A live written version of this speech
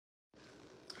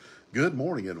Good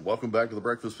morning and welcome back to the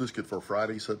Breakfast Biscuit for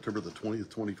Friday, September the 20th,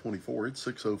 2024. It's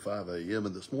 6:05 a.m.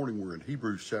 and this morning we're in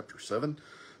Hebrews chapter 7,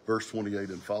 verse 28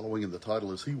 and following, and the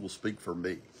title is He Will Speak for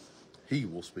Me. He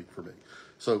will speak for me.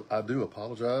 So I do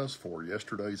apologize for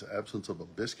yesterday's absence of a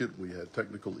biscuit. We had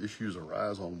technical issues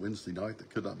arise on Wednesday night that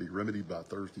could not be remedied by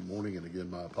Thursday morning, and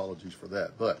again, my apologies for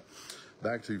that. But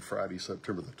back to Friday,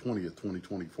 September the 20th,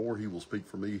 2024. He will speak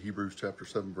for me. Hebrews chapter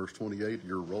 7, verse 28.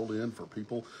 Your roll in for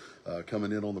people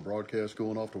coming in on the broadcast,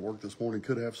 going off to work this morning.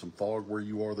 Could have some fog where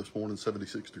you are this morning.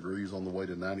 76 degrees on the way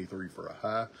to 93 for a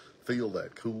high. Feel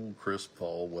that cool, crisp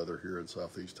fall weather here in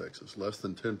Southeast Texas. Less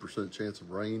than 10% chance of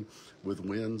rain with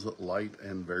winds light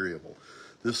and variable.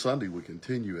 This Sunday, we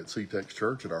continue at C-Tex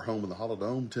Church at our home in the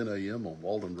Holodome, 10 a.m. on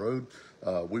Walden Road.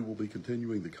 We will be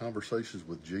continuing the conversations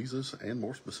with Jesus, and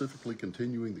more specifically,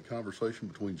 continuing the conversation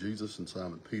between Jesus and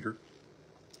Simon Peter.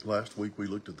 Last week, we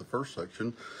looked at the first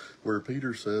section where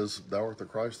Peter says, "Thou art the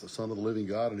Christ, the Son of the living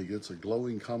God," and he gets a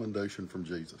glowing commendation from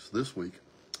Jesus. This week,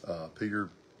 Peter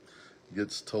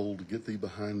gets told, "Get thee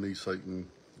behind me, Satan."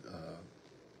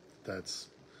 That's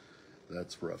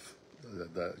rough.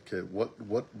 Okay,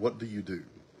 what do you do?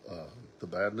 The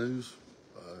bad news,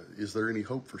 is there any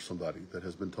hope for somebody that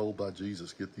has been told by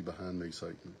Jesus, "Get thee behind me,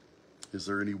 Satan"? Is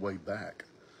there any way back?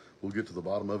 We'll get to the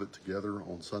bottom of it together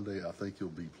on Sunday. I think you'll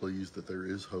be pleased that there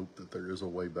is hope, that there is a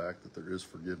way back, that there is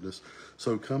forgiveness.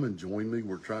 So come and join me.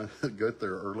 We're trying to get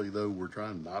there early, though. We're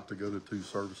trying not to go to two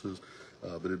services,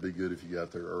 but it'd be good if you got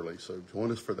there early. So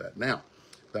join us for that. Now,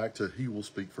 back to He Will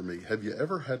Speak for Me. Have you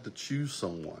ever had to choose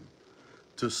someone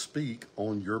to speak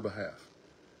on your behalf?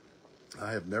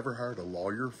 I have never hired a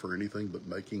lawyer for anything but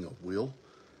making a will,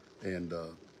 and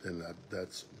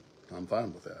I'm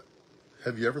fine with that.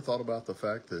 Have you ever thought about the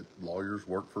fact that lawyers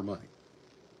work for money?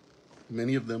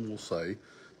 Many of them will say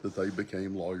that they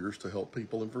became lawyers to help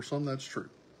people, and for some that's true.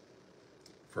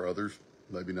 For others,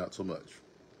 maybe not so much.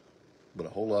 But a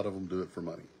whole lot of them do it for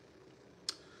money.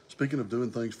 Speaking of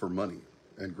doing things for money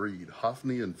and greed,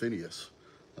 Hophni and Phinehas,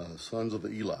 sons of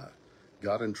Eli,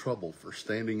 got in trouble for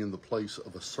standing in the place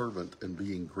of a servant and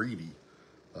being greedy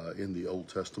in the Old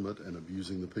Testament and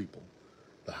abusing the people.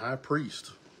 The high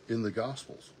priest in the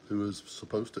Gospels, who is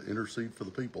supposed to intercede for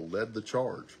the people, led the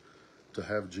charge to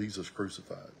have Jesus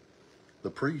crucified.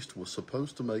 The priest was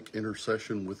supposed to make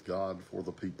intercession with God for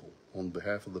the people, on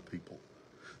behalf of the people.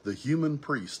 The human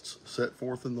priests set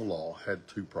forth in the law had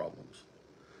two problems.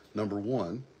 Number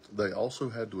one, they also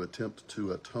had to attempt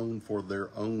to atone for their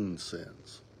own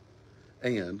sins.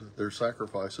 And their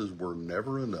sacrifices were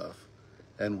never enough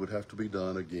and would have to be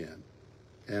done again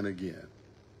and again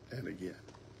and again.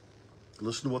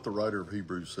 Listen to what the writer of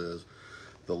Hebrews says.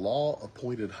 The law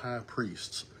appointed high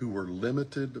priests who were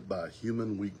limited by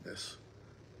human weakness.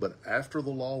 But after the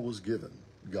law was given,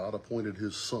 God appointed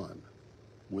his Son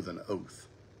with an oath.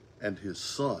 And his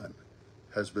Son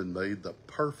has been made the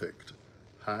perfect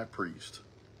high priest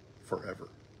forever.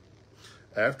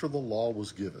 After the law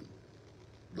was given,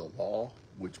 the law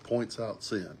which points out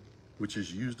sin, which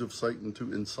is used of Satan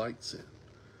to incite sin,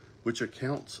 which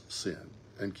accounts sin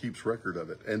and keeps record of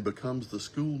it, and becomes the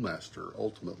schoolmaster,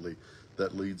 ultimately,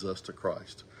 that leads us to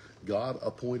Christ. God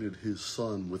appointed his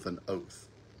Son with an oath.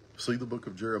 See the book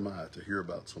of Jeremiah to hear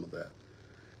about some of that.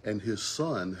 And his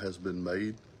Son has been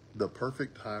made the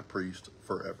perfect high priest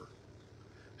forever.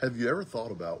 Have you ever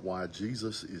thought about why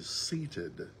Jesus is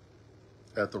seated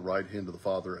at the right hand of the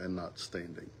Father and not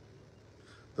standing?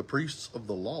 The priests of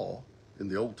the law in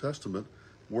the Old Testament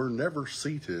were never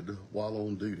seated while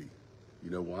on duty. You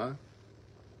know why?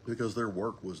 Because their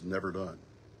work was never done.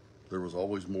 There was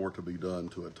always more to be done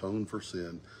to atone for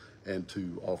sin and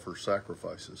to offer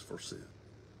sacrifices for sin.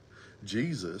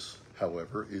 Jesus,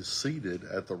 however, is seated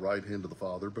at the right hand of the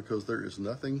Father because there is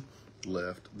nothing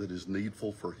left that is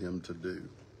needful for him to do.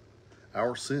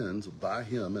 Our sins, by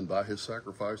him and by his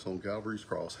sacrifice on Calvary's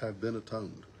cross, have been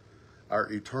atoned.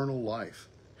 Our eternal life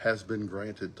has been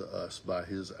granted to us by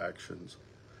his actions.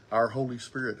 Our Holy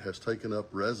Spirit has taken up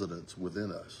residence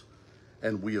within us,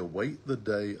 and we await the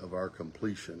day of our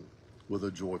completion with a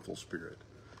joyful spirit.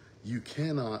 You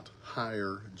cannot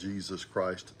hire Jesus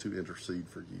Christ to intercede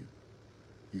for you.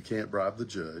 You can't bribe the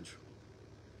judge.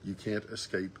 You can't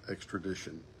escape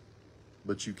extradition,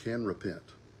 but you can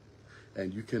repent,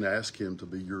 and you can ask him to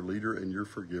be your leader and your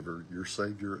forgiver, your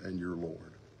Savior and your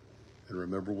Lord. And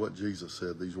remember what Jesus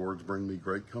said, these words bring me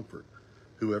great comfort.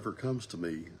 Whoever comes to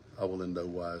me, I will in no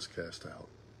wise cast out.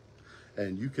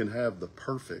 And you can have the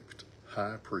perfect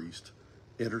high priest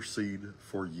intercede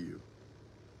for you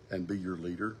and be your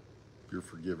leader, your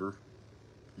forgiver,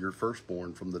 your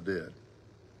firstborn from the dead,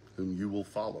 whom you will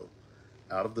follow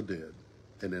out of the dead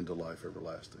and into life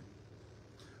everlasting.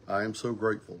 I am so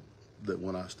grateful that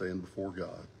when I stand before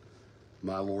God,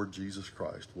 my Lord Jesus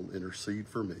Christ will intercede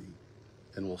for me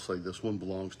and will say, this one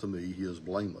belongs to me. He is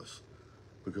blameless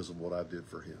because of what I did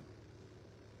for him.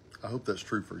 I hope that's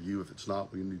true for you. If it's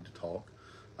not, we need to talk.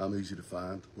 I'm easy to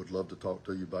find. Would love to talk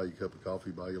to you, buy you a cup of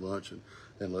coffee, buy you lunch,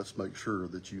 and let's make sure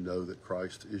that you know that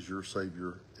Christ is your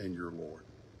Savior and your Lord.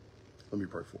 Let me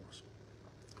pray for us.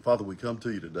 Father, we come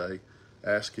to you today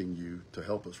asking you to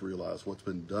help us realize what's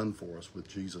been done for us with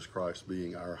Jesus Christ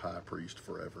being our high priest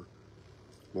forever.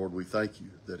 Lord, we thank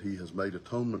you that he has made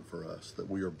atonement for us, that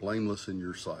we are blameless in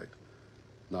your sight,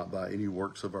 not by any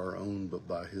works of our own, but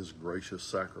by his gracious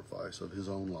sacrifice of his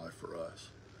own life for us.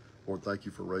 Lord, thank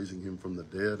you for raising him from the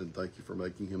dead, and thank you for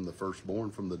making him the firstborn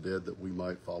from the dead, that we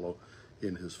might follow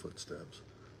in his footsteps.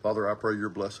 Father, I pray your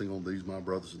blessing on these, my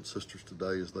brothers and sisters,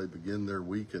 today as they begin their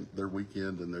weekend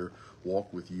and their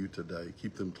walk with you today.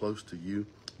 Keep them close to you.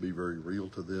 Be very real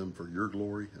to them for your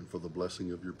glory and for the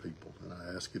blessing of your people. And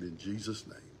I ask it in Jesus'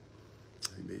 name.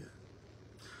 Amen.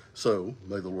 So,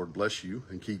 may the Lord bless you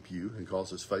and keep you and cause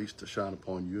his face to shine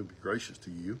upon you and be gracious to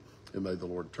you. And may the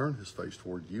Lord turn his face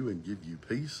toward you and give you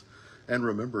peace. And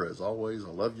remember, as always, I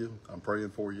love you. I'm praying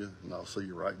for you. And I'll see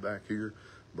you right back here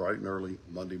bright and early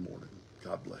Monday morning.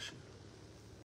 God bless you.